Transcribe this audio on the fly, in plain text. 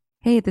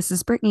Hey, this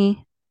is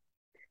Brittany,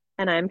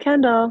 And I'm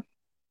Kendall.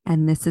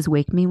 and this is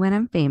Wake Me When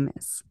I'm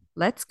Famous.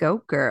 Let's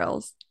go,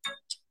 girls.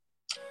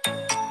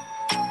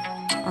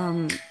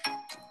 Um,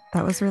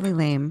 that was really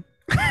lame.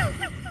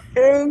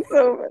 And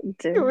so,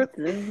 It was,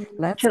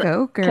 let's can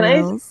go, can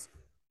I girls.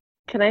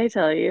 can I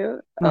tell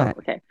you? Oh, What?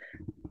 okay.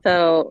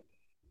 So,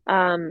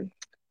 um,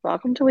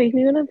 welcome to Wake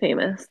Me When I'm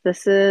Famous.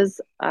 This is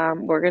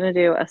we're gonna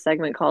do a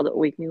segment called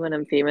Wake Me When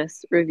I'm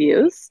Famous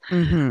reviews.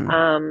 Mm-hmm.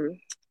 Um,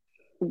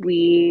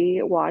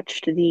 we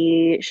watched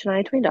the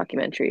Shania Twain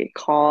documentary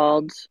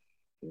called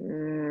oh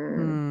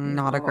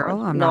Not a God,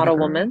 girl. I'm not Not a a girl.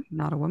 Woman.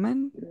 Not a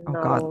woman. Oh Not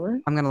a God.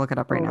 woman. I'm gonna look it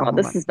up right Oh now. God, Hold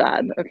this on. is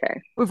bad.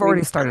 Okay. We've We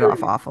already started off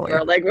do our awfully.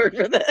 legwork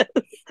for this.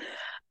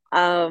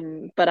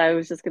 But I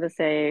was just gonna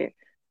say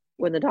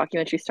when the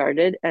documentary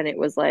started and it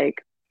was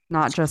like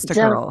Not just a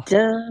dun, girl.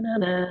 dun, na,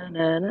 na,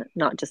 na, na.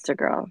 Not just a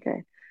girl,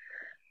 okay.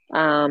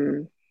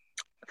 Um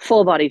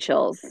full body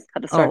chills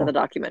at the start of Oh, the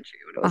documentary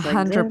when it a was like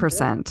hundred dun, dun,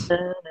 percent.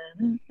 dun,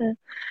 na, na,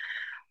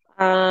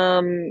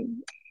 na.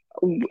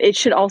 It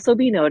should also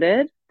be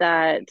noted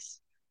that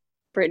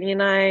Brittany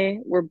and I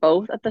were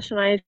both at the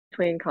Shania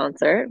Twain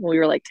concert when we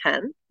were like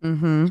 10.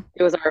 Mm-hmm.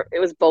 It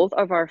was both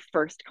of our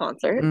first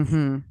concerts.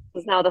 Mm-hmm. It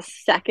was now the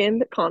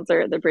second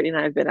concert that Brittany and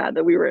I have been at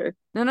that we were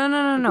No, no,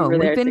 no, no, like we no. were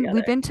We've there been together.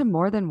 we've been to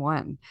more than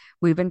one.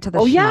 We've been to the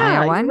Oh Shania yeah,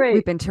 you're one. We've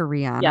right. been to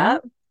Rihanna. Yeah.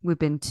 We've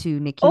been to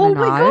Nicki Oh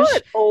my Minaj.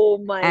 God. Oh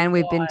my And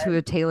we've been to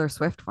a God. Taylor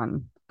Swift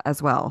one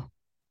as well.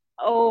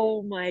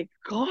 Oh my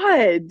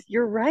God.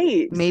 You're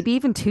right. Maybe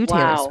even two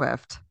Taylor Wow.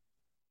 Swift.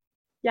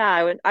 Yeah,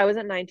 I was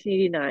at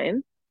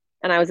 1989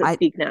 and I was at I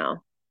Speak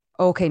Now.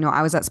 okay, no,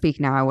 I was at Speak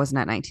Now. I wasn't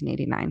at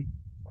 1989.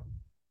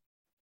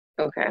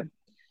 Okay.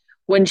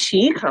 When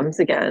she comes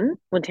again,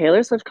 when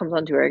Taylor Swift comes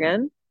on tour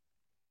again,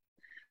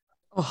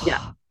 yeah,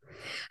 Oh,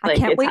 I like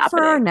can't it's wait for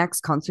our happening.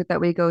 next concert that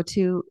we go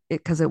to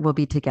because it will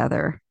be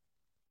together.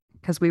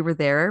 Because we were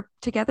there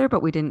together,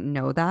 but we didn't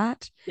know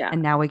that. Yeah.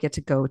 And now we get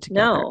to go together.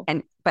 No.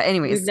 And but We've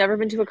anyways, never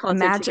been to a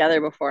concert imagine together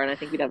before and I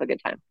think we'd have a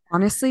good time.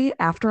 honestly,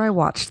 after I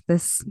watched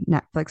this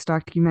Netflix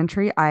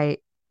documentary, I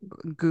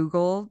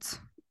Googled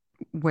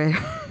with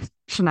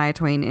Shania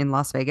Twain in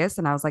Las Vegas,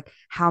 and I was like,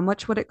 how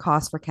much would it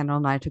cost for Kendall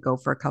and I to go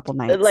for a couple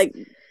nights?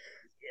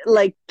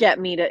 Like get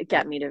me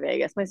to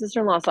Vegas. My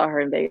sister-in-law saw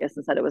her in Vegas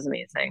and said it was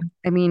amazing.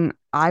 I mean,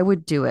 I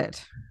would do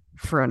it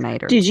for a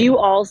night or Did two. you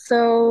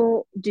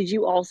also did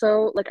you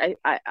also like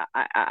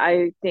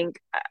I think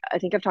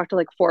I've talked to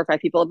like four or five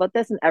people about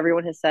this and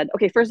everyone has said,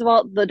 okay, first of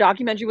all, the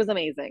documentary was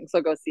amazing,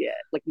 so go see it.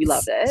 Like we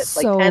loved it. Like 10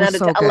 So, out of 10,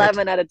 so good.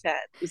 11 out of 10.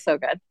 It was so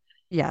good.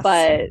 Yes.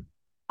 But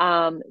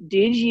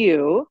did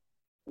you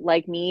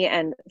like me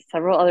and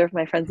several other of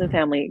my friends and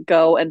family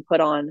go and put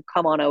on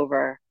Come On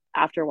Over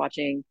after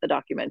watching the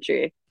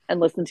documentary and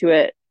listen to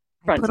it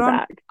I front put to on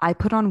back? I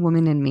put on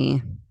Woman in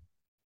Me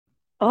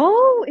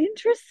Oh, because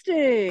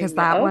interesting.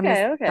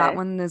 Okay, that okay.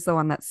 one is the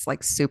one that's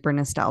like super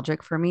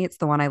nostalgic for me. It's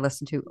the one I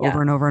listened to over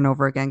Yeah. and over and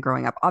over again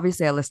growing up.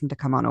 Obviously, I listened to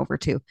Come On Over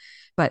too,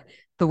 but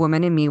The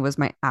Woman in Me was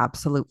my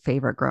absolute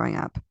favorite growing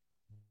up.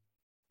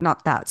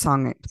 Not that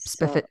song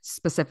So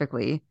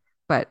specifically,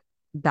 but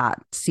that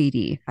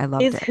CD. I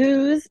loved is it.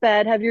 Whose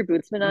Bed Have Your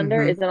Boots Been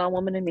Under? Hmm. Is it on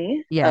Woman and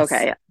Me? Yes.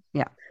 Okay, yeah.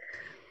 Yeah.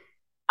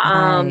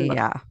 Um,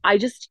 Yeah.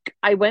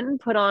 I went and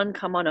put on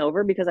Come On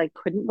Over because I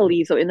couldn't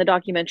believe. So in the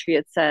documentary,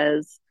 it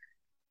says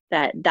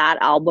that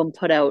album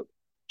put out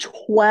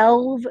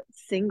 12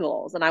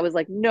 singles, and I was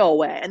like, no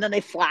way. And then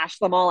they flashed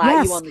them all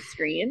at you Yes. on the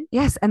screen.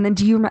 Yes. And then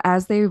do you remember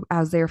as they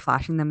were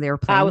flashing them, they were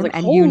I playing was them,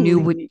 like, and you knew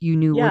what holy, you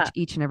knew which yeah.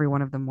 each and every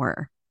one of them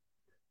were.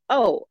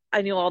 Oh,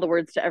 I knew all the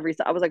words to every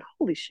song. I was like,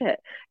 holy shit.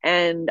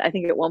 And I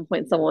think at one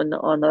point someone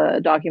on the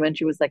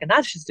documentary was like, and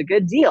that's just a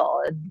good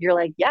deal. And you're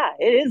like, yeah,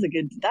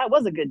 that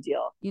was a good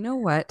deal. You know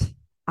what?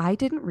 I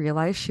didn't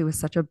realize she was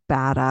such a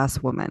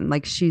badass woman.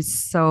 Like she's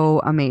so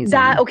That,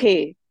 amazing.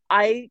 okay,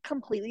 I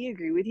completely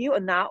agree with you.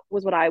 And that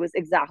was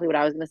exactly what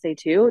I was going to say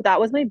too. That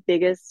was my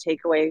biggest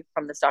takeaway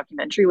from this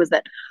documentary was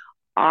that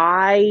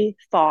I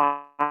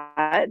thought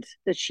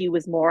that she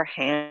was more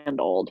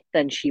handled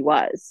than she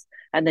was.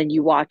 And then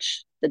you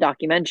watch the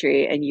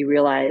documentary and you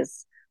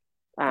realize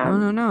No,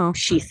 no, no.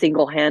 she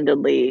single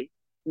handedly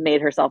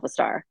made herself a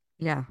star.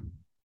 Yeah.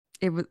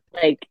 It was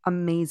Like,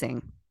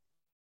 amazing.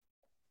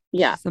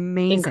 yeah, She's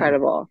amazing.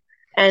 incredible.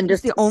 And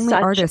She's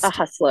just such a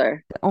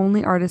hustler. the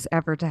only artist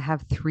ever to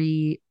have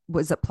three,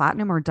 was it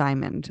platinum or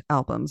diamond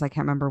albums? I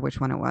can't remember which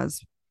one it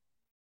was.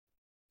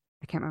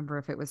 I can't remember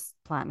if it was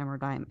platinum or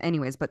diamond.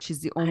 Anyways, but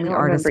she's the I only don't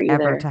artist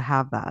remember ever either. to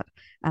have that.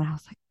 And I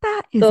was like,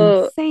 that is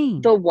The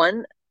insane. the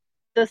one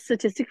the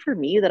statistic for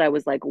me that I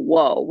was like,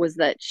 whoa, was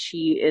that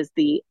she is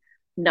the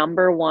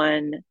number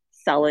one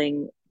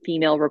selling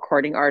female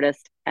recording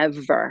artist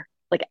ever.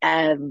 Like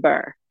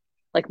ever.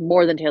 Like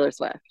more than Taylor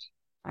Swift,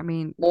 I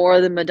mean,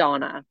 more than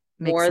Madonna,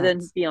 makes more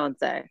than sense.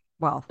 Beyonce.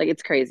 Well, Like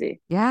it's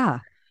crazy. yeah.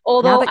 Now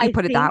Although that you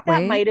put it that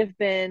way,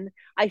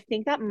 I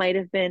think that might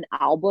have been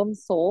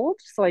albums sold.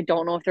 So I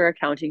don't know if they're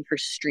accounting for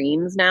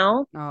streams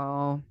now,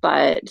 oh,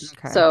 but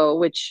okay. so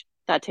which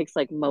that takes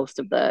like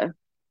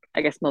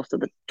I guess most of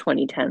the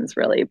 2010s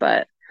really.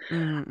 But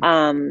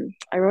Mm,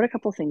 I wrote a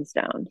couple things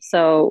down.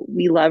 So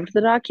we loved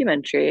the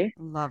documentary.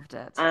 loved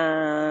it.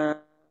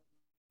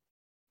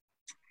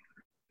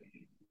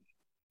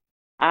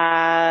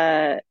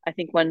 Uh, I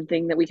think one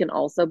thing that we can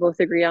also both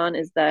agree on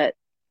is that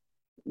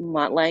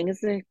Mutt Lang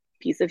is a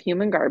piece of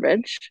human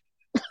garbage.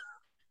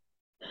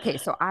 Okay,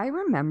 so I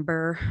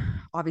remember,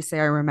 obviously,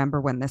 I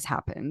remember when this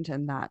happened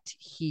and that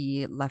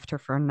he left her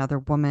for another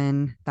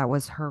woman that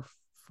was her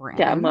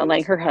Yeah, Mutt friend.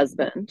 Lang, her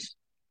husband.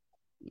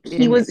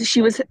 And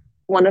She was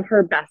one of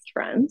her best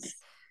friends.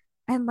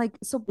 like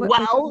so, but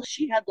Well,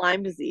 she had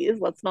Lyme disease.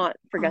 Let's not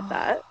forget oh,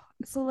 that.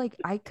 so like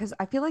because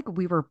I feel like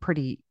we were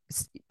pretty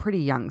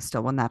young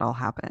still when that all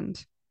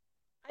happened.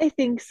 I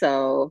think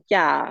so.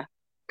 Yeah.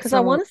 Because So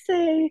I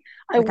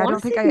like I want don't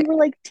to think say I we were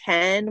like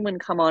 10 when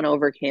Come On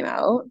Over came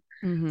out.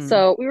 mm-hmm,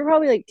 So we were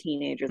probably like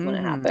teenagers when it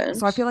so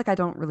happened. I feel like I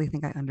don't really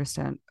think I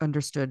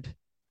understood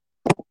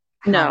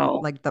how No.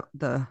 like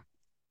the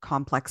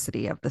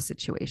complexity of the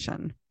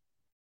situation.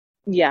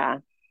 Yeah.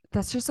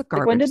 That's just a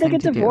Like when garbage did they thing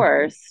get to do.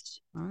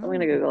 divorced? I'm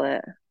gonna Oh, Google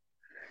it.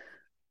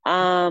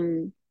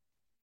 Um,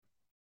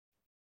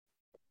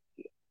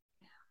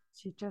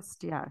 she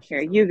just yeah,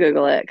 Here, she's you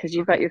Google it because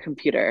you've got okay. your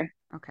computer.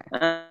 Okay.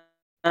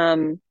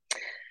 Um,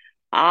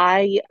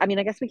 I mean,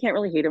 I guess we can't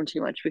really hate him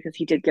too much because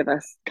he did give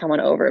us Come On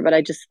Over, but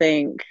I just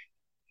think,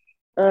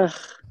 ugh,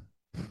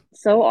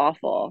 so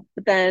awful.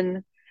 But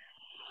then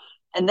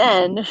and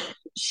then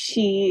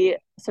she's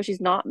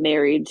not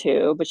married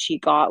to, but she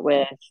got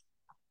with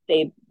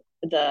they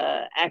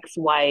the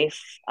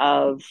ex-wife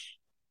of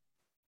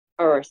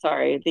or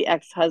sorry, the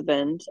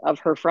ex-husband of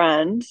her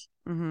friend.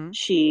 Mm-hmm.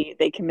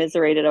 They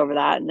commiserated over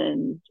that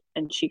and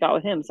she got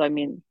with him. So I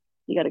mean,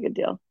 he got a good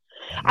deal.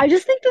 I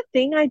just think the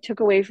thing I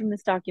took away from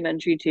this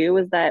documentary too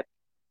was that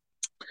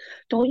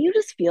don't you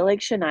just feel like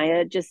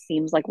Shania just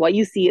seems like what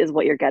you see is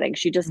what you're getting.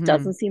 She just Mm-hmm.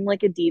 doesn't seem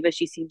like a diva.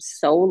 She seems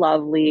so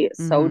lovely,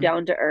 so Mm-hmm.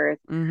 down to earth.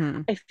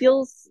 Mm-hmm. I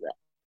feel,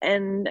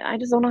 and I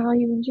just don't know how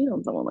you can cheat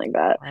on someone like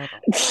that. I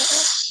don't.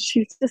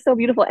 She's just so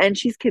beautiful, and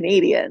she's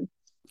Canadian.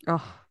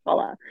 Oh,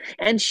 Voila.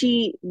 And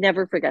she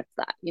never forgets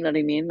that. You know what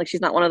I mean? Like she's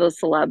not one of those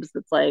celebs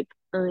that's like,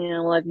 oh yeah,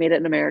 well I've made it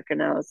in America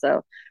now,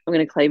 so I'm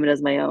gonna claim it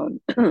as my own.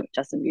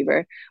 Justin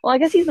Bieber. Well, I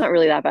guess he's not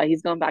really that bad.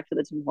 He's gone back to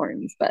the Tim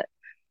Hortons, but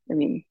I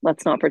mean,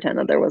 let's not pretend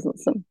that there wasn't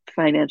some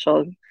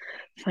financial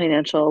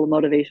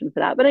motivation for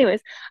that. But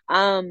anyways,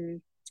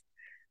 um,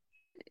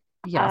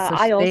 yeah. So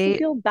I also they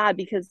feel bad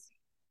because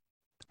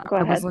go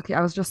ahead.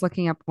 I was just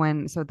looking up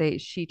when, so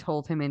she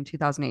told him in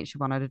 2008 she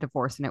wanted a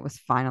divorce and it was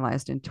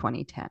finalized in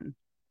 2010.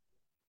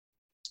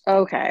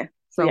 Okay.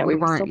 So So yeah, we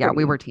were still we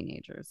pretty were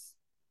teenagers.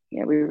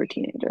 yeah, we were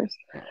teenagers.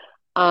 Yeah.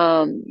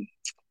 Um,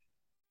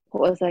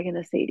 what was I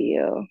gonna say to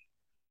you?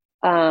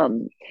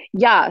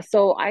 Yeah,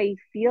 so I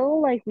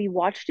feel like we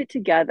watched it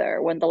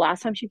together when the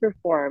last time she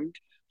performed,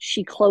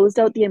 she closed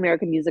out the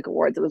American Music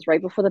Awards. It was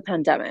right before the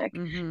pandemic.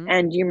 Mm-hmm.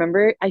 And you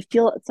remember, I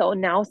feel so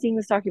now seeing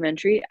this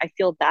documentary, I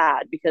feel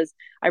bad because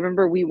I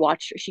remember we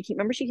watched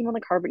remember she came on the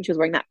carpet and she was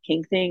wearing that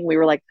pink thing. We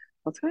were like,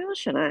 what's going on with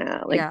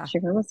Shania? Like Yeah. she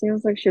kind of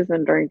seems like she's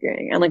been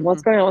drinking. And like Mm-hmm.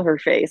 what's going on with her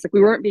face? Like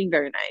we weren't being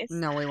very nice.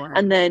 No, we weren't.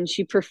 And then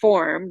she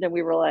performed and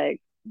we were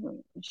like,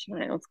 oh,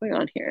 Shania, what's going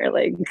on here?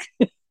 Like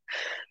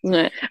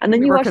and then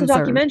We you were watch the concerned.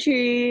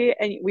 documentary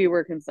and we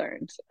were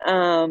concerned.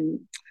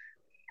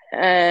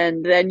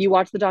 And then you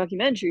watch the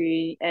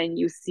documentary and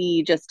you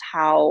see just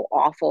how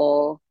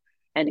awful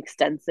and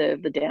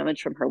extensive the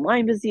damage from her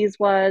Lyme disease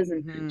was.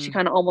 And she Mm-hmm.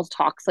 kind of almost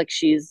talks like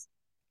she's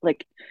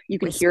like you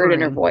can hear it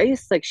in her Whispering.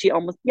 voice. Like she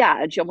almost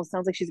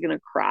sounds like she's gonna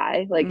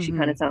cry. Like she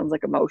kind Mm-hmm. of sounds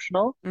like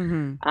emotional.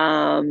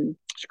 Mm-hmm.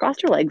 She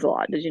crossed her legs a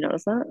lot. Did you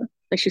notice that?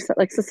 Like she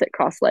likes to sit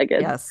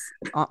cross-legged, Yes.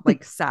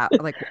 Like sat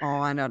like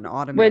on an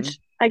ottoman. which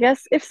I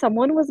guess if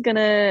someone was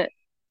gonna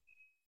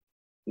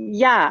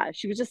yeah,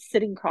 she was just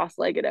sitting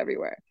cross-legged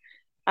everywhere.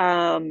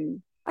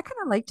 Um, I kind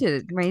of liked it.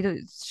 It made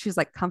it, she's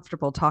like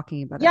comfortable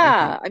talking about everything.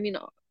 yeah, I mean,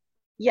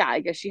 yeah, I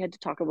guess she had to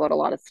talk about a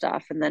lot of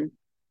stuff. And then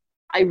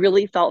I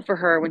really felt for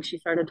her when she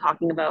started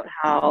talking about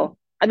how,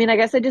 I mean, I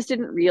guess I just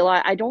didn't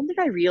realize, I don't think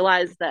I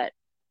realized that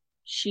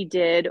she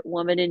did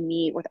Woman in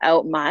Me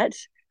without Mutt.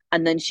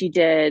 And then she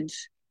did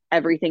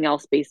everything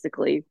else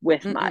basically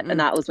with Mutt. And Mm-mm-mm.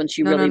 that was when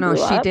she No, no, really no.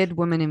 blew She up. did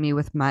Woman in Me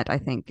with Mutt, I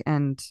think,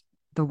 and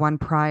the one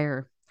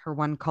prior, her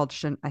one called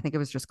I think it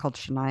was just called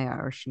Shania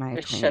or Shania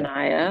With Twain.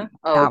 Shania.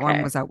 Oh, That one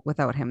okay. was out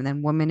without him, and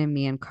then Woman in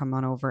Me and Come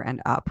On Over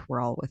and Up were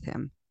all with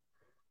him.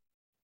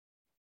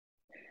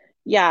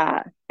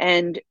 Yeah.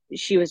 And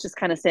she was just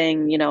kind of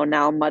saying,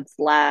 now Mutt's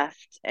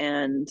left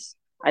and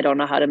I don't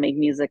know how to make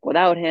music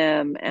without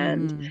him.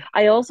 And Mm-hmm.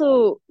 I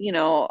also,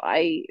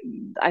 I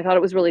thought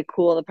it was really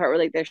cool the part where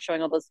like they're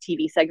showing all those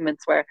TV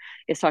segments where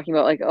it's talking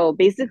about like, oh,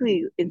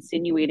 basically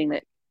insinuating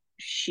that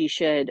she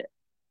should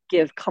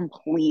give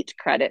complete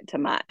credit to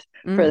Mutt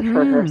for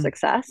her Mm-hmm.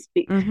 success.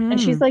 And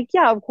she's Mm-hmm. like,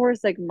 yeah, of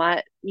course, like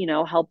Mutt,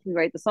 helped me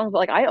write the songs, but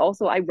like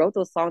I wrote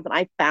those songs and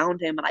I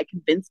found him and I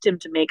convinced him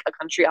to make a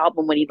country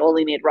album when he'd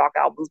only made rock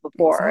albums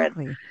before. And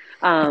Exactly.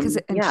 Because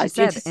yeah, she's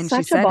and just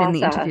she such a said in boss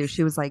the interview,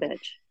 she ass was like,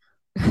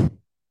 bitch.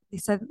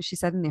 she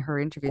said in her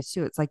interviews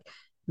too, it's like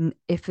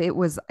If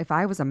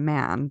I was a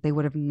man, they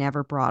would have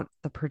never brought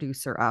the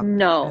producer up as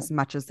No.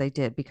 much as they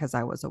did because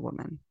I was a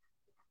woman.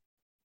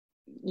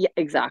 Yeah,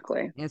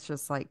 exactly. It's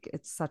just like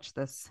it's such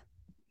this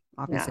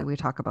obviously Yeah. we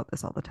talk about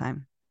this all the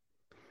time.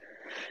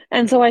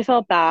 And so I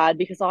felt bad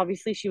because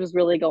obviously she was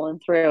really going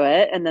through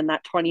it. And then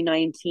that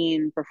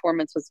 2019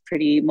 performance was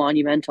pretty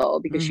monumental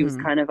because she was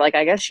Hmm. kind of like,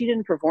 I guess she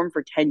didn't perform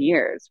for 10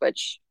 years,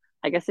 which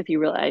I guess if you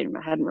really, I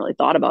hadn't really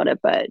thought about it,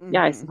 but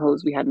yeah, I Hmm.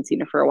 suppose we hadn't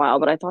seen her for a while,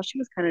 but I thought she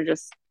was kind of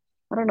just,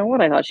 I don't know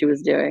what I thought she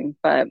was doing,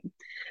 but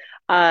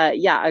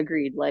yeah,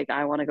 agreed. Like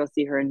I want to go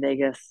see her in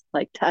Vegas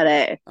like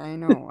today. I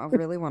know. I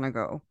really want to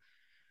go.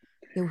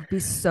 It would be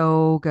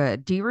so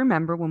good. Do you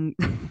remember when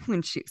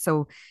when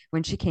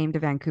she came to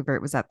Vancouver,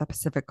 it was at the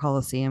Pacific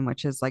Coliseum,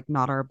 which is like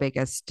not our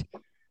biggest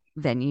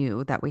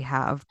venue that we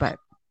have, but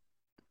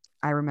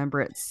I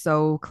remember it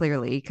so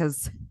clearly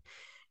because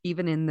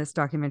even in this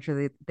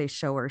documentary they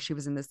show her she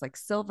was in this like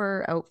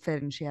silver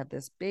outfit and she had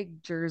this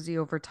big jersey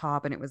over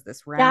top and it was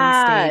this round Yeah,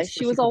 stage where she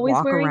she was could always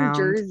walk wearing around.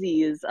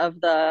 jerseys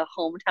of the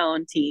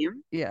hometown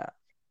team. Yeah.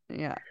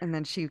 Yeah. And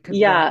then she could walk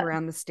Yeah,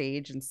 around the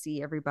stage and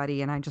see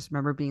everybody. And I just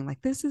remember being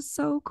like, this is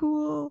so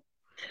cool.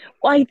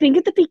 well, I think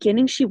at the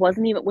beginning she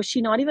wasn't even was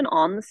she not even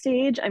on the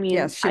stage? I mean,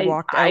 Yes, she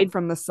walked out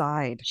from the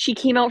side. she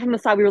came out from the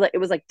side. We were like, it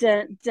was like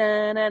dun,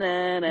 dun, dun,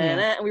 dun, dun, Yeah.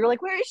 dun. And we were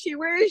like, where is she?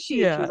 Where is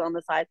she? And she Yeah. was on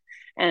the side.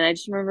 And I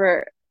just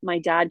remember my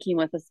dad came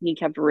with us and he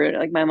kept rude.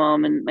 Like my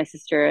mom and my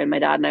sister and my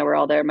dad and I were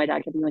all there. My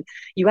dad kept being like,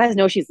 you guys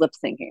know she's lip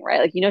syncing, right?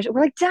 Like, you know,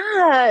 we're like,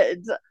 Dad,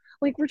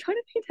 like we're trying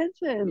to pay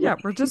attention. Yeah.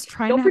 Like, We're just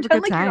trying don't to have a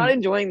pretend good like you're not time.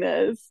 enjoying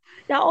this.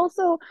 Yeah.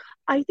 Also,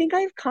 I think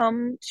I've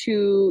come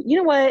to, you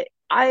know what?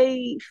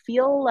 I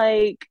feel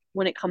like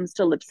when it comes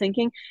to lip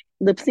syncing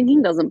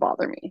doesn't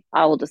bother me.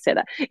 I will just say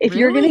that. If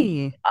you're gonna,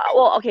 Really?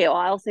 well, okay, well,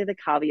 I'll say the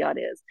caveat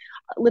is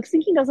lip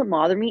syncing doesn't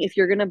bother me if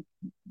you're gonna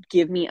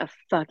give me a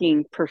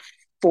fucking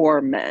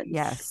performance.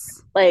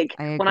 Yes. Like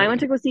I when I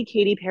went agree. to go see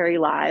Katy Perry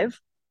live,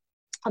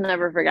 I'll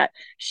never forget.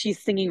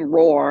 She's singing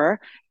Roar,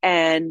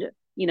 and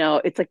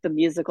it's like the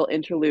musical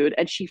interlude,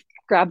 and she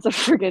grabs a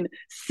friggin'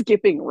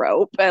 skipping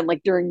rope, and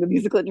like during the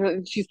musical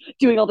interlude, she's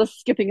doing all this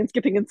skipping and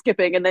skipping and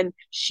skipping, and then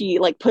she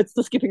like puts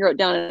the skipping rope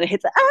down and it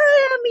hits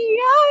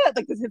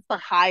like this hits the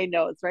high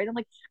notes, right? I'm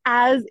like,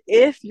 as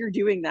if you're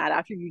doing that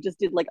after you just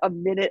did like a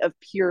minute of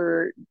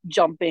pure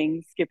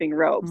jumping, skipping Oh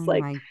ropes.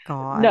 Like, my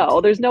God.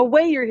 no, there's no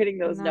way you're hitting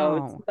those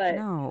notes, No, but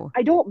no.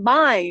 I don't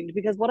mind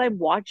because what I'm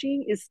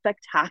watching is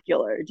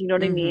spectacular. Do you know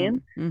what I Mm-hmm.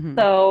 mean? Mm-hmm.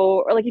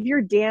 So, or like if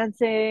you're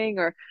dancing,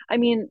 or I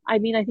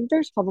think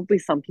there's probably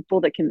some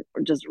people that can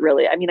just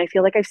really. I mean, I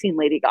feel like I've seen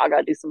Lady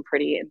Gaga do some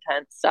pretty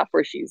intense stuff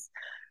where she's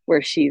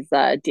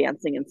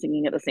dancing and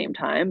singing at the same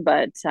time.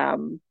 But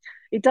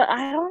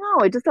I don't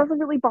know. It just doesn't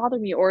really bother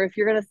me. Or if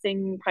you're gonna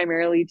sing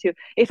primarily to,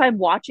 if I'm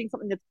watching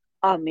something that's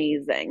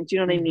amazing, do you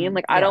know what I mean? Mm-hmm.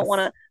 Like I don't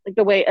want Yes. to like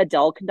the way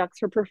Adele conducts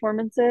her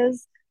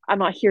performances. I'm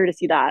not here to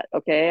see that.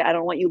 Okay. I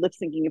don't want you lip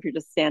syncing if you're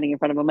just standing in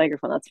front of a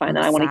microphone. That's fine.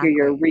 Then I want to hear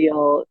your Exactly.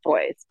 real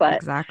voice. But if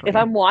Exactly.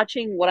 I'm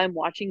watching, what I'm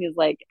watching is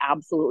like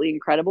absolutely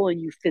incredible and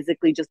you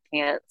physically just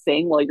can't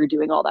sing while you're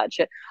doing all that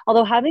shit.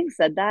 Although, having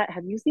said that,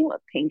 have you seen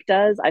what Pink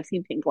does? I've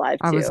seen Pink live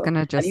I was too. gonna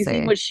Have just you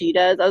seen say, what she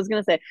does? I was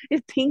going to say,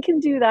 if Pink can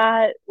do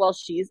that while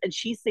she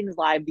sings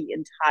live the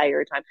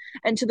entire time,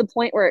 and to the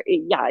point where,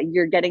 yeah,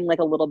 you're getting like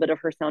a little bit of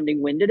her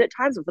sounding winded at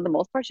times, but for the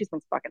most part, she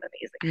sounds fucking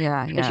amazing.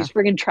 yeah, And yeah, she's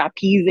friggin'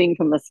 trapezing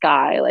from the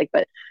sky. Like,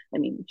 but I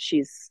mean,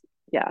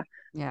 yeah.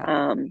 yeah.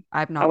 Um,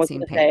 I've I not was seen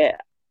gonna Pink. say,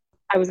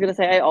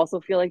 I also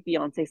feel like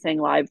Beyonce sang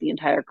live the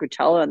entire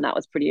Coachella, and that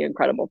was pretty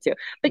incredible too.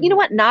 But you know Mhm.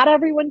 what? Not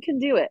everyone can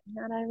do it.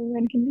 Not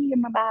everyone can be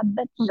in my bad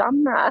bitch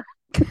genre.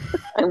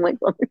 I'm like,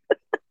 well,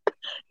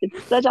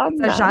 it's the It's a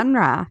genre.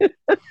 genre.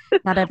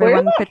 Not Where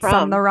is everyone that fits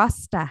on the from?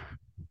 roster.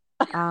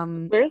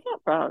 Um, Where is that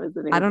from? Is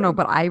I don't know, amazing.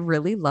 but I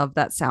really love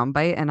that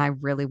soundbite and I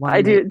really want to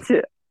I do make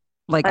too.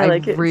 like I I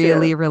like it too.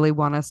 really, really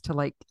want us to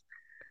like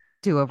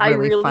do a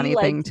really funny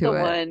thing to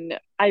it.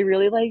 I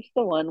really liked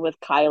the one with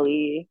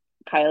Kylie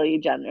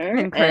Jenner,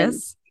 And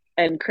Chris,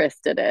 and Chris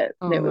did it.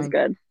 oh It was my,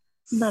 good.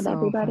 Not so fun.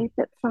 everybody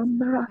fits on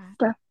the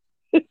roster.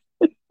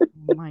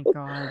 Oh my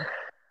God.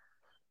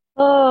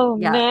 Oh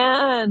Yeah.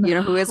 man. You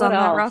know who is What on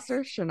that else?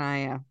 roster?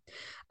 Shania.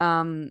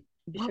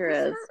 She sure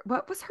is.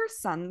 What was her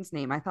son's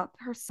name? I thought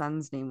her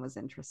son's name was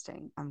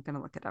interesting. I'm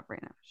gonna look it up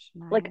right now.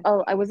 Like, Shania,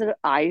 oh, I was it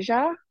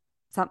Aisha?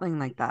 something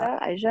like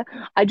that. Aisha?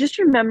 I just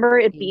remember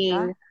it Asia,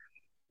 being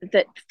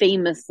that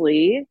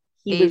famously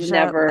he was Asia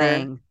never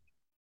Lang.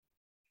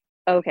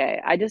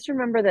 okay. I just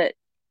remember that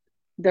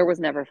there was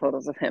never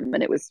photos of him,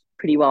 and it was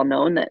pretty well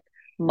known that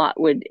Mutt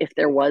would, if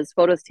there was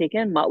photos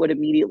taken, Mutt would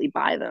immediately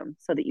buy them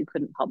so that you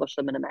couldn't publish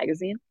them in a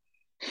magazine,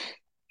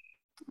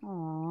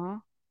 Aw,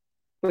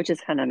 which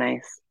is kind of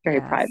nice, very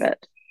yes,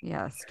 private.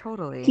 yes,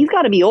 totally. He's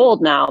got to be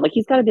old now, like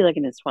he's got to be like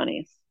in his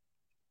 20s.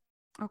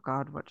 Oh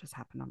God, what just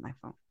happened on my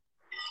phone?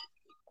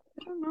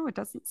 I don't know. It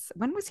doesn't.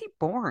 When was he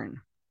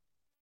born?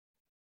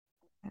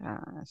 Uh,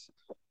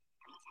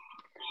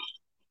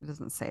 it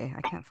doesn't say.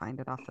 I can't find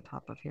it off the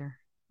top of here.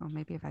 Oh,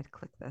 maybe if I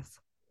click this.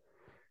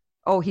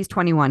 Oh, he's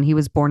 21. He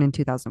was born in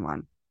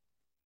 2001.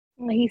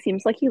 He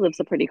seems like he lives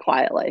a pretty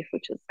quiet life,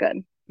 which is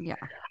good. Yeah.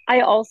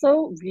 I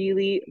also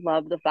really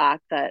love the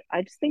fact that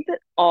I just think that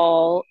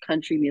all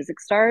country music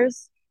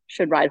stars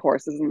should ride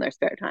horses in their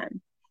spare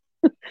time.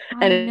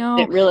 And I know.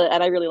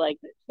 I really like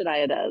that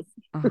Shania does.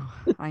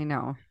 Oh, I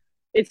know.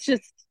 It's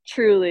just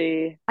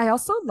truly I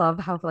also love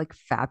how like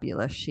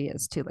fabulous she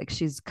is too. Like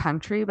she's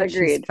country, but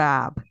she's agreed.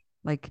 fab.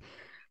 Like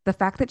the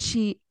fact that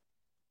she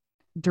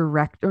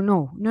direct or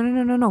no.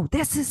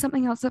 This is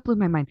something else that blew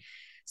my mind.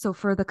 So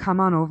for the Come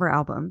On Over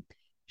album,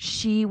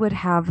 she would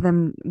have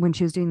them when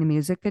she was doing the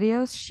music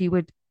videos, she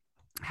would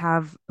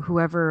have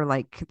whoever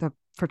like the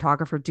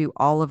photographer do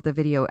all of the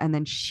video and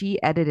then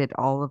she edited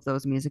all of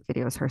those music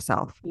videos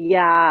herself.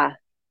 Yeah,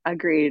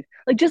 agreed.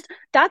 Like just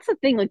that's the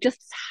thing, like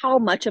just how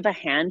much of a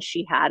hand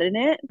she had in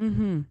it.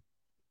 Mm-hmm.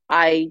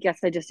 I guess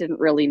I just didn't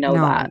really know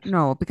No, that.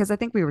 no, because I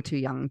think we were too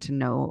young to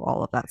know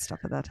all of that stuff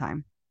at that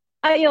time.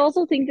 I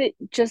also think that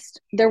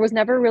just there was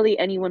never really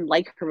anyone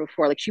like her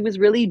before. Like she was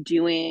really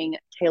doing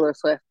Taylor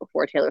Swift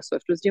before Taylor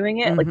Swift was doing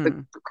it, like Mm-hmm.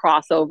 the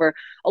crossover.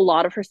 A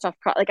lot of her stuff,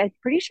 like I'm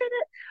pretty sure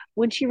that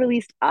when she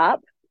released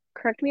Up,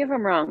 correct me if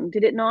I'm wrong,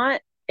 did it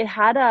not? It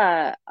had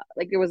a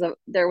like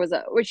there was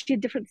a which she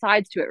had different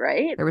sides to it,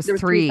 right? There was There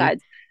was three three.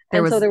 sides,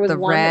 There and so was there was the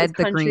one that was red,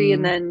 the country,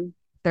 and green, then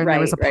then there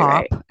was a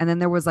pop, right, and then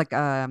there was like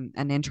an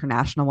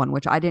international one,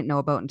 which I didn't know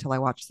about until I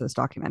watched this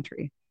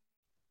documentary.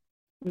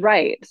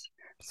 right.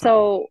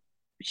 So, So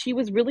she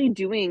was really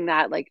doing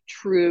that like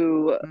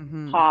true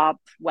mm-hmm, pop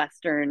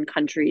western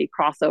country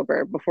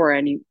crossover before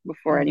anyone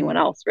mm-hmm.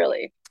 else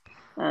really.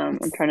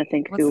 I'm trying to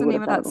think What's who the would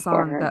name have of done it that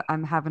before song her. that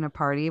I'm having a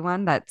party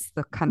one? That's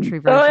the country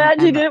Oh version yeah,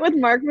 she and did it with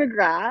Mark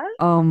McGrath.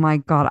 oh my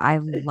God, I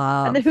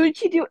And then love. who did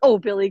she do? Oh,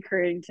 Billy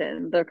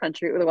Currington.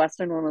 The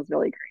western one was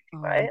Billy Oh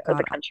Currington, my right? Or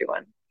the God. country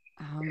one.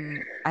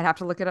 I'd have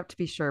to look it up to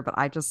be sure, but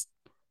I just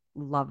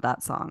love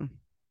that song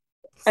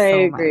I so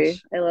agree.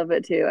 much. I love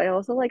it too. I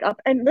also like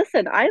Up. And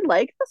listen, I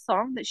like the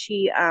song that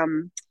she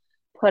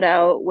put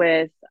out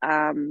with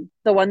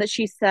the one that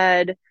she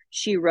said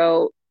she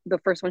wrote, the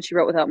first one she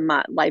wrote without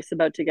Matt, Life's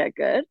About to Get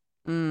Good.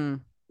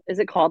 Mm. Is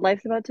it called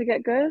Life's About to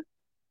Get Good?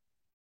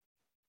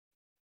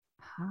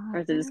 Or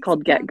is it just It's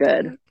called Get about to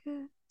Good? get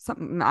good.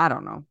 Something I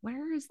don't know.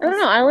 Where is I don't know.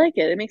 this? I like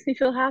it. It makes me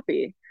feel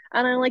happy.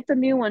 And I like the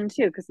new one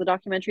too, because the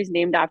documentary is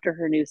named after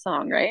her new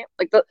song, right?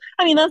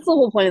 I mean, that's the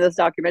whole point of this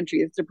documentary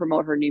is to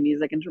promote her new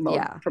music and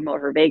Yeah.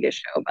 promote her Vegas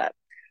show. But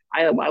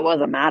I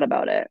wasn't mad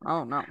about it.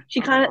 Oh no,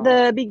 She not at kind of,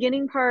 all. the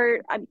beginning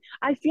part,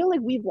 I feel like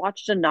we've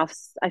watched enough.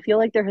 I feel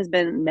like there has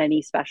been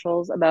many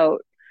specials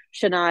about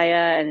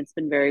Shania and it's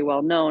been very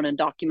well known and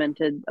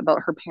documented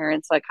about her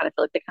parents. So I kind of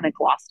feel like they kind of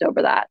glossed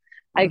over that.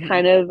 I Hmm.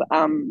 kind of,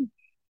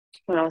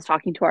 when I was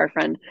talking to our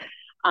friend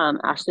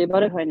Ashley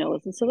about it, who I know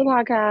listens to the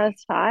podcast.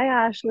 Hi,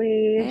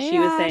 Ashley. Hey She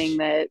was saying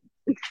Ash.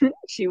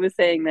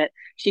 that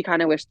she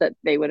kind of wished that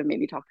they would have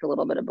maybe talked a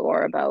little bit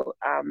more about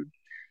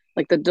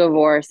like the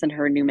divorce and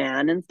her new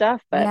man and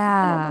stuff. But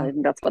I don't Yeah. really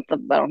think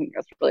I don't think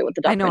that's really what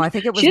the I know. I documentary.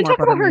 think it She was didn't more talk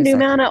about her about her new music.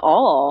 man at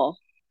all.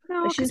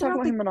 No, Like she because didn't talk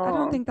about him at I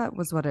don't all. think that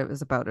was what it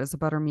was about. It was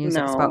about her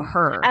music. It's about No.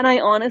 her. And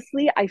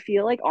I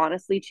feel like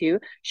honestly too,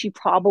 she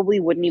probably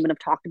wouldn't even have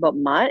talked about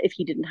Mutt if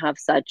he didn't have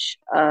such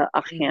a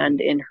Hmm.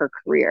 hand in her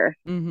career.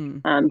 Hmm.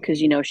 Because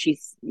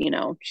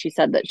she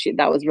said that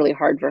that was really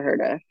hard for her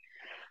to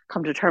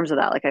come to terms with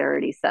that, like I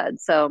already said.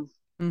 So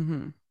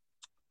Hmm.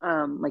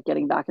 like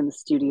getting back in the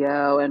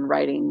studio and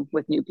writing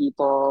with new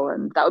people,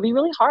 and that would be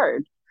really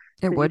hard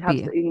It because would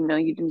be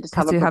you didn't just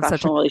have because a you have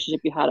such a professional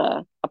relationship, you had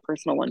a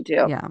personal one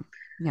too. yeah,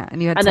 yeah,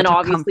 and you had And then such a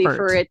obviously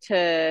for comfort. it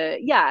to,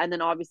 yeah, and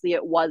then obviously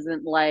it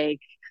wasn't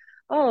like,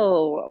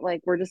 oh,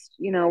 like we're just,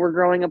 we're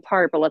growing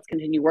apart, but let's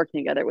continue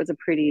working together. It was a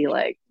pretty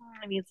like,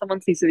 I mean,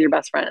 someone sleeps with your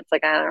best friend. It's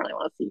like, I don't really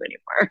want to see you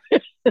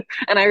anymore.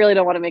 And I really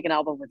don't want to make an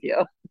album with you,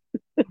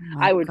 Oh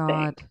my I would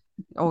think. God.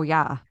 Oh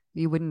yeah,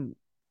 you wouldn't.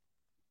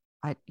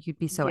 You'd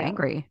be so Yeah.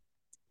 angry.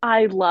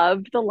 I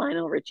loved the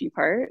Lionel Richie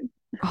part.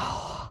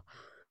 Oh,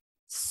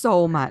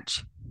 so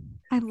much.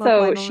 I love So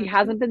Lionel she Richie.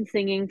 hasn't been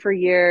singing for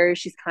years.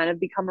 She's kind of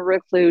become a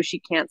recluse. She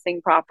can't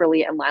sing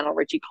properly. And Lionel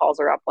Richie calls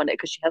her up one day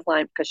because she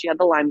had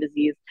the Lyme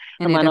disease.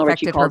 And And it Lionel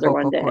Richie affected her calls her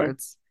one vocal day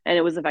cords. and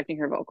it was affecting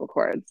her vocal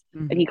cords.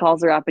 And Hmm. he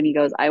calls her up and he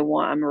goes,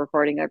 I'm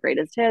recording our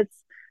greatest hits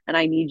and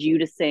I need you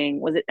to sing.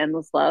 Was it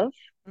Endless Love?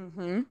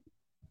 Hmm.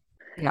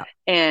 Yeah.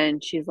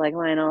 And she's like,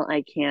 Lionel,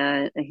 I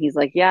can't. And he's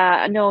like,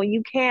 yeah, no,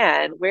 you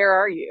can. Where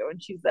are you?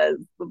 And she says,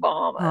 the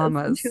Bahamas.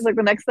 And she's Hamas. like,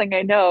 the next thing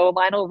I know,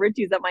 Lionel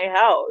Richie's at my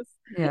house.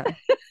 Yeah.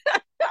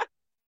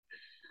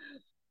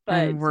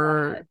 But And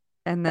we're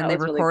and then that they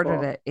was really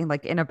recorded cool. it in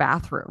like in a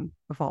bathroom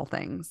of all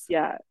things.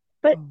 Yeah.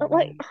 But Oh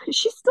like man.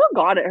 she still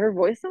got it. Her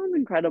voice sounds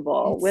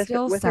incredible It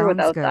still with or sounds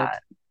without good.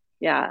 that.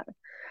 Yeah.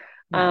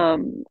 Yeah.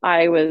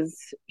 I was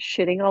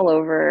shitting all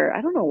over.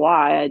 I don't know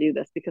why I do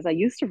this because I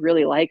used to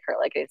really like her,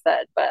 like I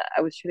said, but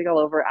I was shitting all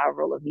over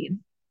Avril Lavigne.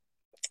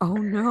 Oh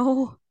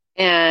no.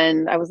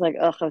 And I was like,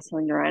 ugh, I was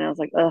telling Ryan, I was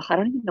like, ugh, I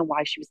don't even know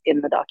why she was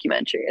in the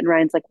documentary. And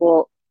Ryan's like,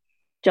 well,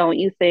 don't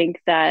you think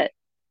that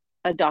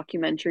a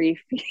documentary,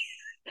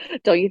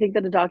 don't you think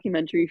that a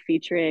documentary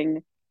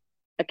featuring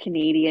a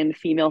Canadian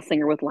female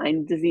singer with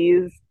Lyme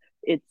disease,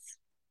 it's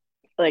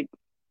like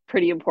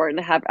pretty important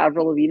to have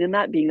Avril Lavigne in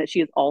that, being that she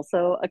is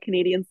also a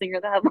Canadian singer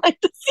that had Lyme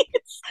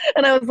disease.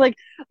 And I was like,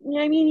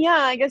 I mean, yeah,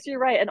 I guess you're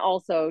right. And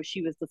also,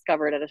 she was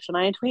discovered at a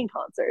Shania Twain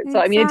concert, so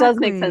I mean, it does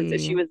make sense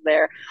that she Exactly. was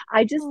there.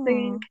 I just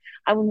think Oh,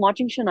 I'm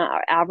watching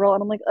Shania Avril,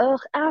 and I'm like,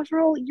 ugh,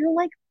 Avril, you're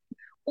like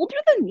older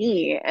than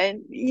me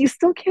and you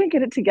still can't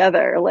get it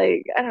together.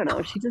 Like, I don't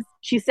know.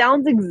 She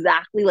sounds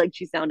exactly like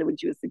she sounded when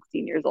she was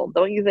 16 years old,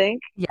 don't you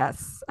think?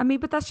 yes. I mean,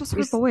 but that's just her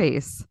There's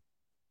voice.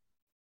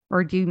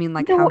 Or do you mean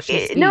like how no, she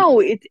no,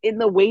 speaks? it's in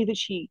the way that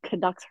she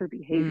conducts her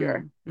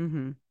behavior.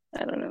 Mm-hmm.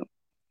 I don't know.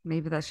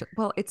 Maybe that should,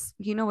 well, it's,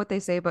 you know what they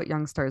say about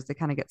young stars, they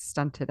kind of get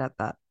stunted at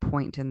that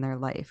point in their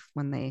life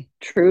when they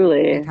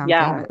Truly, become yeah,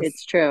 famous.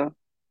 it's true.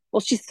 Well,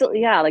 she's still,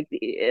 yeah, like,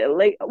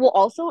 well,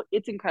 also,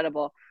 it's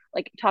incredible.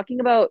 Like, talking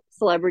about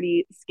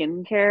celebrity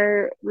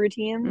skincare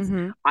routines,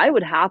 Mm-hmm. I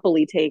would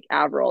happily take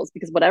Avril's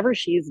because whatever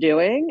she's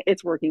doing,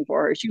 it's working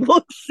for her. She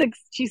looks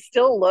she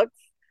still looks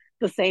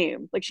the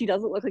same. Like, she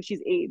doesn't look like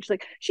she's aged.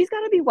 Like, she's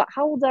got to be what?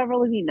 How old is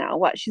Avril Lavigne now?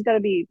 What? She's got to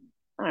be,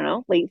 I don't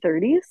know, late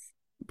 30s.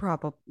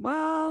 Probably,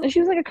 well, And she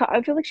was like,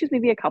 I feel like she's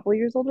maybe a couple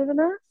years older than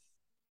us,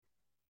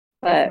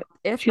 if but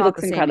if she not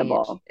the looks same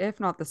age, incredible. if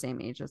not the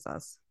same age as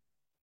us.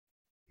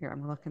 Here,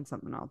 I'm looking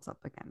something else up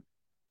again.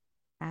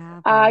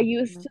 I Avril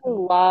used to Lavigne.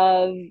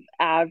 love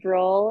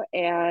Avril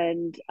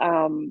and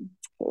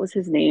what was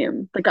his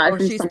name? The guy Oh,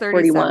 from she's Sum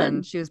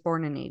 37. 41. She was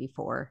born in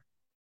 84.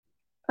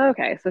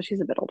 Okay, so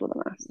she's a bit older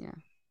than us. Yeah.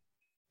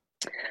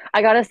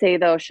 I gotta say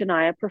though,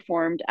 Shania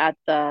performed at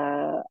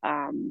the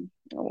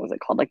what was it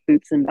called? Like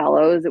Boots and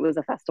Bellows. It was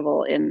a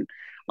festival in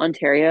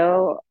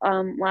Ontario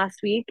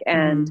last week,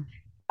 and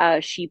Mm-hmm.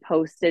 she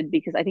posted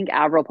because I think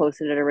Avril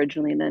posted it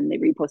originally and then they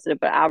reposted it,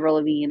 but Avril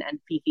Lavigne and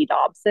Fifi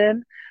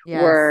Dobson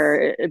Yes.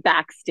 were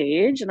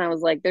backstage, and I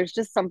was like, "There's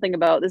just something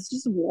about this.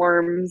 Just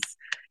warms.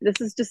 This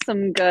is just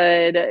some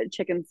good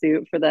chicken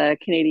soup for the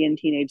Canadian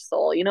teenage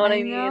soul. You know what I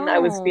I mean? know.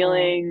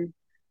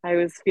 I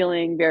was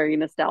feeling very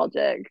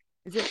nostalgic.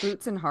 Is it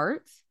Boots and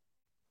Hearts?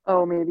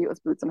 Oh, maybe it was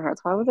Boots and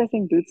Hearts. Why was I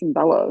saying Boots and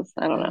Bellows?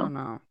 I don't I know. don't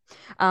know.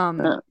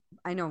 Um, Uh,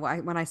 I know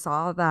when I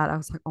saw that, I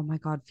was like, oh my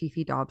God,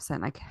 Fifi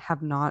Dobson. I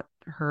have not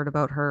heard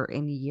about her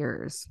in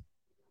years.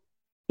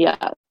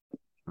 yeah.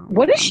 Oh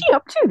What is man. she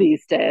up to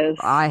these days?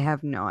 I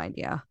have no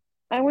idea.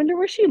 I wonder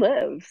where she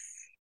lives.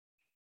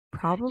 You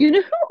Probably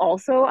know who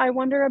also I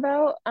wonder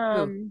about?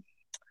 who?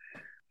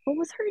 What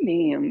was her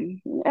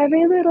name?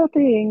 Every little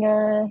thing.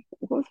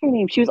 What was her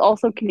name? She was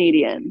also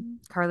Canadian.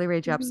 Carly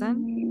Rae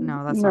Jepsen?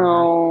 No, that's not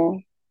her.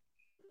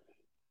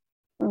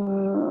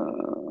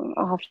 No.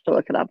 I'll have to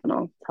look it up and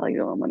I'll tell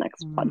you on the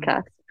next Mm.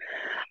 podcast.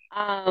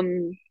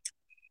 Um,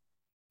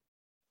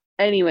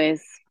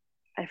 anyways,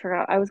 I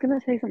forgot. I was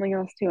gonna say something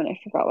else too, and I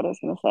forgot what I was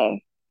gonna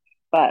say.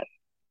 But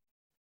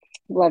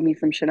love me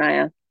some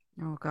Shania.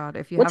 Oh God,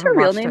 if you What's haven't her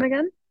real watched name it,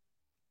 again?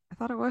 I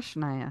thought it was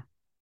Shania.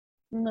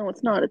 No,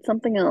 it's not. It's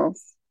something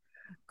else.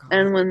 God.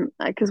 And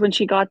because when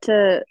she got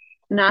to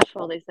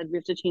Nashville, they said we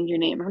have to change your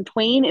name. Her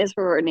Twain is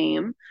her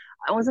name.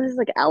 I wasn't it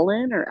like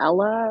Ellen or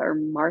Ella or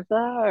Martha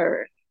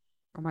or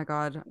Oh my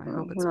God. I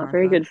hope we're it's not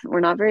very Martha. good. We're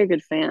not very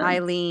good fans.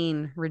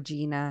 Eileen,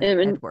 Regina,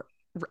 And,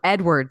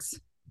 Edwards.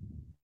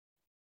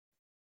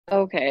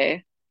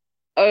 okay.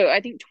 Oh,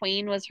 I think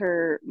Twain was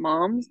her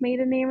mom's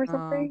maiden name or Oh,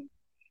 something.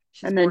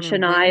 she's And then born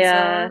in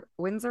Shania.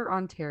 Windsor,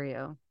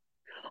 Ontario.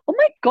 Oh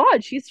my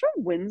God, she's from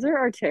Windsor,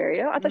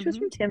 Ontario. I thought she was Hmm.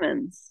 from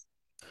Timmins.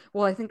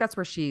 Well, I think that's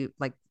where she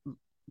like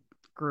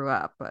grew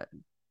up, but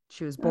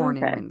she was born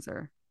in Okay.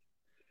 Windsor.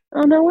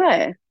 Oh, no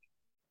way.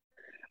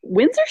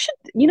 Windsor should,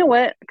 you know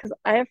what? Because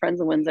I have friends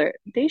in Windsor.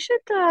 They should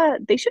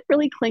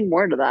really cling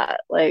more to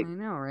that. I Like,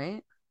 know,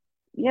 right?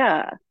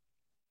 yeah.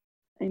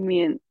 I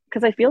mean,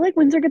 because I feel like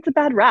Windsor gets a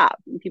bad rap.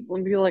 When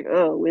people are like,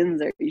 oh,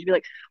 Windsor, you should be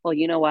like, well,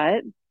 you know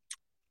what?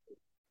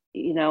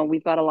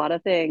 We've got a lot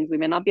of things. We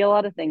may not be a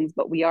lot of things,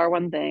 but we are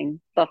one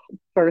thing, the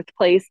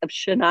birthplace of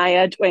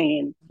Shania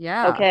Twain.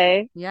 Yeah.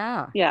 Okay.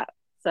 Yeah. Yeah.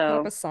 Put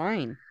up a So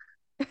sign.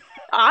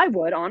 I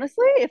would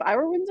honestly, if I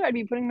were Windsor, I'd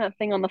be putting that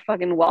thing on the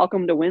fucking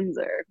welcome to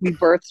Windsor. We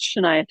birthed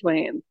Shania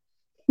Twain.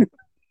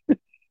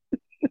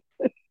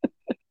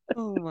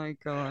 Oh my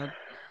God.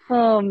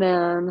 Oh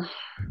man.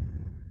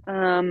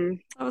 Um,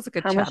 That was a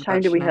good how chat much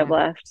time about do we have Shania.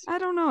 left? I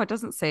don't know. It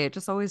doesn't say. It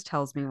just always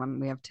tells me when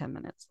we have 10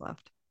 minutes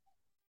left.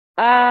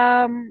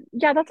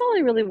 Yeah, that's all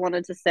I really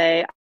wanted to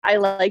say. I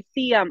like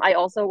I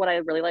also what I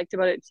really liked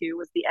about it too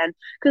was the end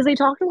because they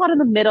talked a lot in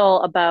the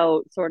middle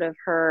about sort of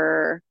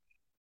her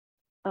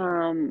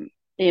um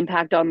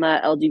impact on the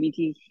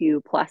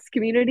LGBTQ plus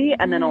community,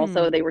 and then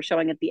also Hmm. they were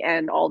showing at the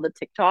end all the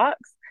TikToks,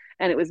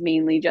 and it was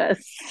mainly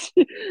just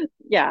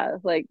yeah,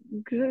 like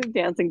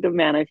dancing to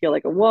Man I Feel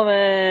Like a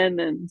Woman,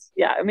 and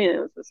yeah, I mean it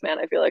was just Man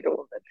I Feel Like a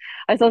Woman.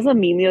 I saw some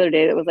meme the other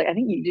day that was like, I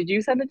think did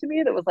you send it to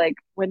me, that was like,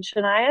 when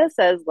Shania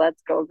says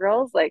let's go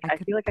girls, like I I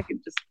could, feel like I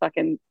could just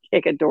fucking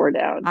kick a door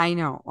down. I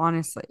know,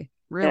 honestly,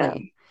 Yeah,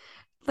 really.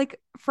 Like,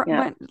 for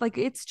yeah, when, like,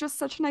 it's just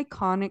such an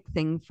iconic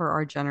thing for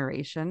our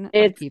generation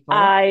of it's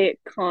people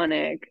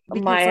iconic.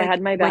 because, I had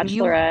like, my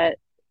bachelorette.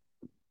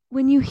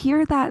 when you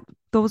hear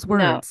those No,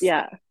 words,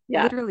 yeah,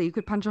 yeah, literally you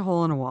could punch a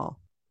hole in a wall.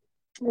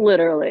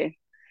 literally.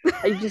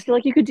 I just feel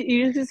like you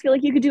just feel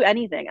like you could do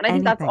anything. And I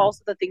think that's Anything.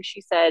 also the thing she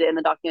said in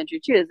the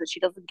documentary too, is that she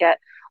doesn't get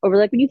over,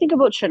 like, when you think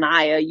about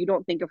Shania, you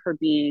don't think of her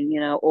being,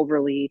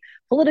 overly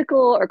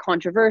political or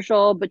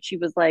controversial. But she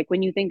was like,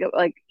 when you think of,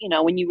 like,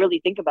 when you really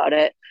think about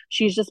it,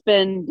 she's just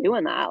been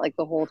doing that like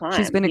the whole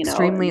She's time, been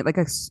extremely and like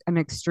an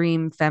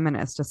extreme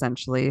feminist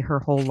essentially her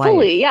whole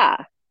fully, life. yeah,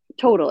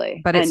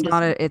 totally. But And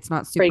just it's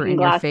not super breaking in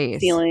your glass face.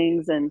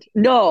 ceilings, and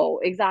no,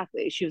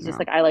 exactly. She was just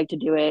No. like, I like to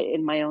do it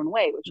in my own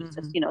way, which is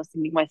just, Hmm.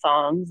 singing my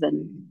songs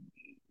and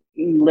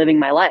living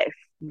my life.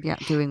 Yeah,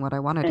 doing what I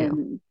want to do.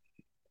 And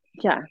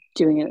yeah,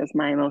 doing it as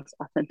my most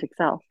authentic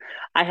self.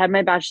 I had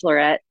my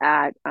bachelorette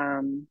at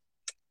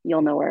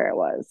you'll know where it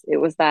was. It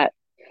was that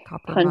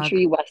Copper mug.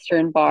 country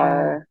western Oh.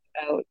 bar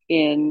out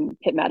in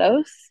Pitt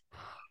Meadows.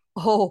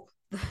 Oh.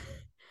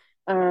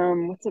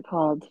 What's it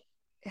called?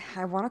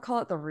 I want to call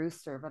it the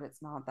rooster, but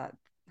it's not that.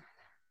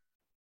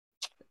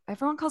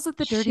 Everyone calls it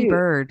the dirty Shoot.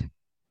 bird.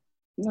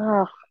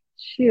 Oh,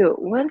 shoot.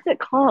 What is it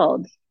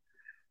called?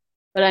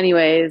 But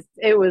anyways,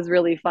 it was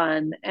really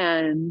fun.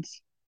 And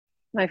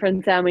my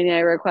friend Sammy and I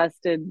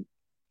requested,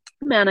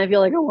 man, I feel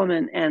like a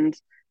woman. And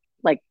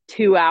like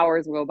 2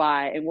 hours go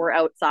by and we're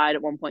outside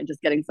at one point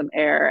just getting some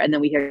air. And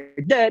then we hear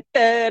da,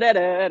 da, da,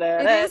 da, da,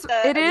 da, da,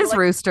 It and we're is like,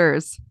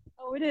 roosters.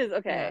 oh, it is. Yeah.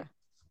 Okay.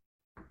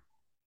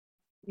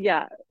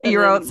 Yeah. And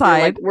You're then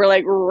we're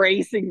like, outside.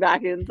 racing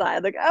back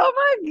inside. Like, oh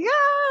my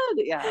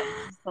God. Yeah.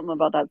 Something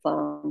about that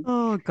song.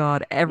 Oh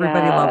God. Yeah.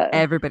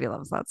 Everybody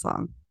loves that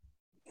song.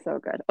 So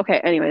good. Okay.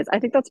 Anyways, I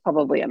think that's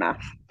probably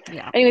enough.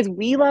 Yeah. Anyways,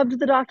 we loved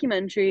the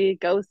documentary.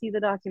 Go see the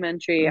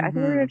documentary. I think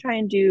we're Hmm. gonna try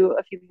and do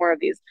a few more of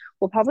these.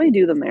 We'll probably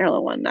do the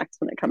Maryland one next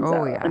when it comes Oh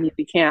out. I yeah. mean,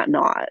 we can't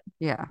not.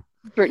 Yeah.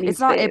 It's Brittany's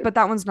not it, fave. but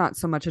that one's not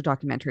so much a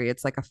documentary.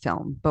 It's like a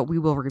film, but we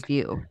will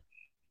review.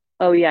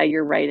 Oh yeah,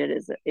 you're right. It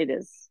is. It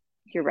is.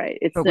 You're right.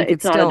 But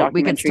It's not a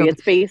we could documentary. still do,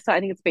 It's based. I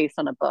think it's based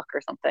on a book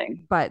or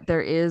something. but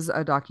there is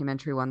a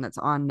documentary one that's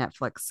on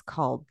Netflix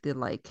called the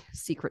like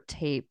secret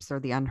tapes or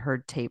the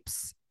unheard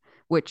tapes,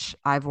 which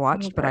I've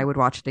watched, but I Okay. would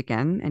watch it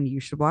again and you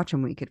should watch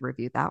and we could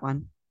review that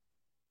one.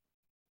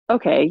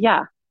 Okay.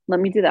 Yeah. Let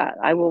me do that.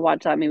 I will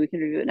watch that. Maybe we can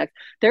review it next.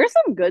 There are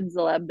some good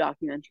celeb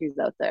documentaries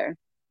out there.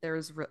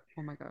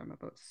 Oh my God, I'm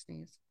about to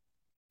sneeze.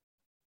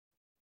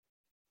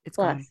 It's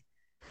gone.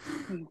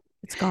 Bless.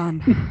 It's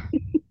gone.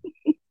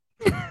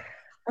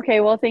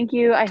 Okay, well, thank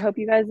you. I hope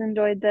you guys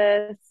enjoyed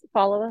this.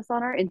 Follow us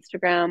on our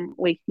Instagram,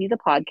 Wake Me the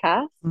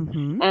Podcast,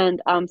 Hmm.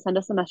 and send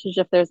us a message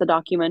if there's a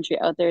documentary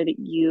out there that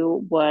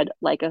you would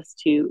like us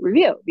to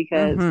review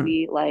because Hmm.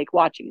 we like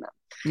watching them.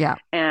 Yeah.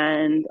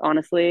 And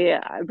honestly,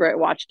 Britt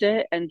watched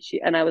it and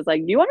I was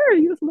like, "Do you want to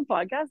review this on the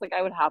podcast?" Like,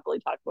 I would happily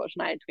talk about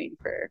Shania Twain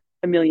for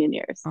a million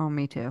years. Oh,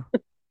 me too.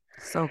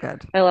 So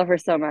good. I love her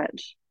so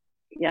much.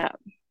 Yeah.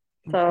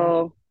 Hmm.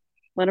 So,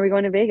 when are we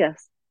going to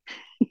Vegas?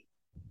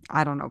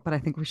 I don't know, but I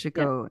think we should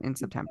Yeah. go in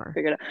September.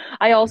 Figured out.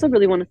 I also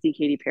really want to see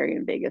Katy Perry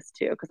in Vegas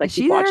too, because I Is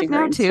keep she there watching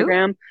her now too?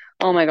 Instagram.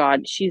 Oh my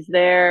God, she's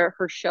there.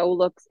 Her show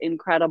looks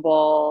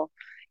incredible.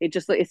 It's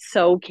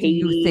so Do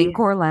you think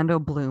Katy. Orlando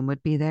Bloom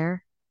would be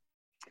there?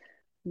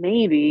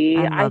 Maybe.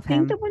 I I love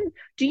think that him.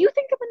 do you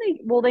think that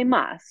well, they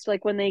must,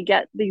 like, when they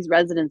get these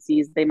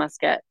residencies, they must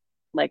get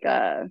like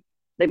a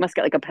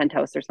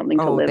penthouse or something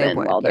to Oh, live they in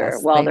would. while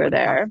Yes, they're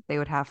there. they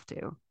would have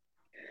to.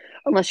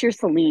 Unless you're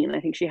Celine, I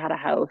think she had a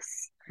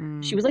house.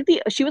 Mm, She was like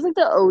the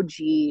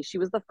OG. She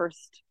was the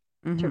first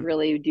to hmm.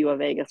 really do a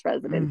Vegas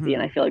residency,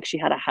 and I Hmm. feel like she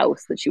had a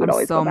house that she would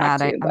always go back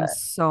to. I'm But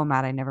so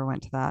mad I never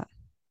went to that.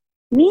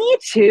 me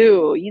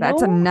too,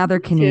 That's another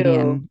me too.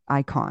 Canadian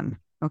icon.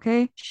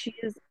 Okay. She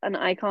is an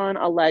icon,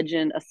 a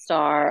legend, a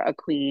star, a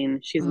queen.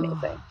 She's amazing.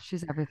 Oh,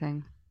 she's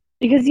everything.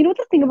 Because you know what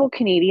the thing about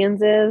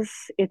Canadians is?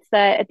 It's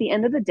that at the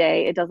end of the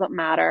day, it doesn't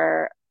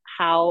matter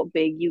how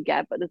big you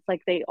get, but it's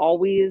like they're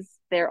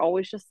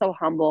always just so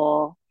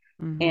humble,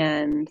 Hmm.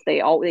 and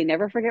they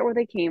never forget where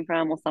they came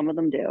from. Well, some of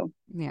them do,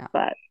 Yeah.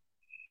 but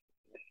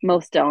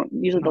most don't.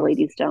 Usually the Most.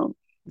 ladies don't.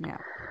 Yeah.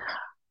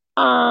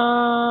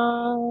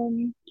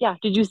 Yeah.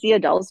 Did you see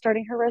Adele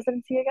starting her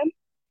residency again?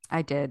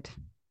 I did.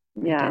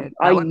 I Yeah, did.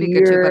 a That would be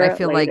good too,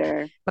 year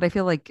later. but I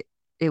feel like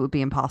it would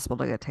be impossible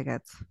to get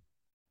tickets.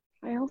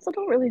 I also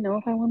don't really know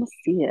if I want to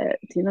see it.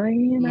 Do you know what I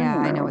mean? I Yeah,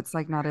 don't I know know. it's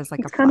like not as like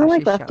a It's kind of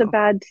flashy like left a show.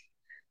 bad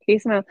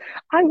taste in my mouth.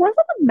 I wasn't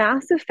a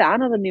massive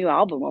fan of the new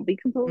album, I'll be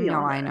completely No,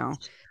 I know.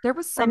 honest. There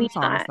was I some mean,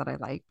 songs that I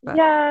liked, but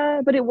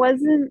yeah, but it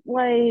wasn't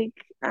like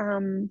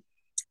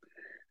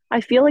I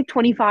feel like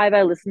 25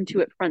 I listened to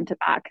it front to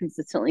back hmm.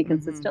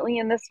 consistently,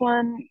 and this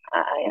one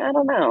I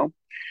don't know.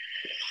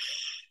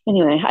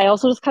 Anyway, I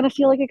also just kind of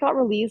feel like it got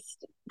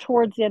released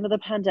towards the end of the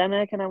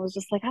pandemic, and I was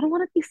just like, I don't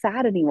want to be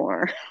sad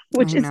anymore,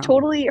 which I is know.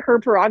 totally her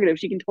prerogative.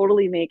 She can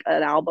totally make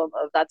an album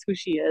of that's who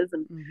she is,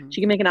 and Hmm.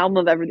 she can make an album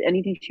of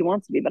anything she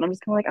wants to be. But I'm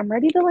just kind of like, I'm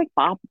ready to like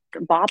bop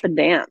and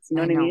dance. You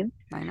know I what I know. mean?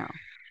 I know.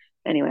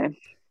 Anyway,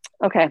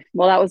 okay.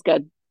 Well, that was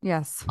good.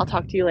 Yes. I'll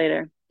talk to you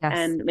later. Yes.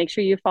 And make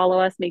sure you follow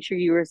us. Make sure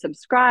you are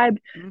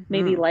subscribed.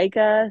 Maybe Hmm. like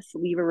us,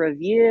 leave a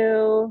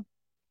review.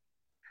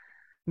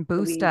 so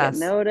we Boost can get us.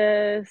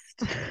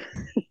 noticed.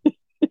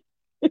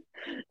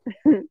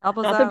 Help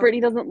us Not that out.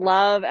 Brittany doesn't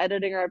love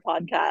editing our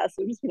podcast. It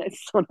would just be nice if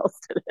someone else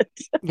did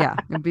it. Yeah,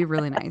 it'd be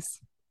really nice.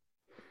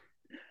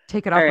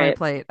 Take it All off my right.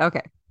 plate.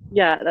 Okay.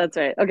 Yeah, that's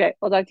right. Okay.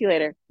 I'll talk to you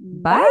later.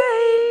 Bye.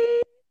 Bye.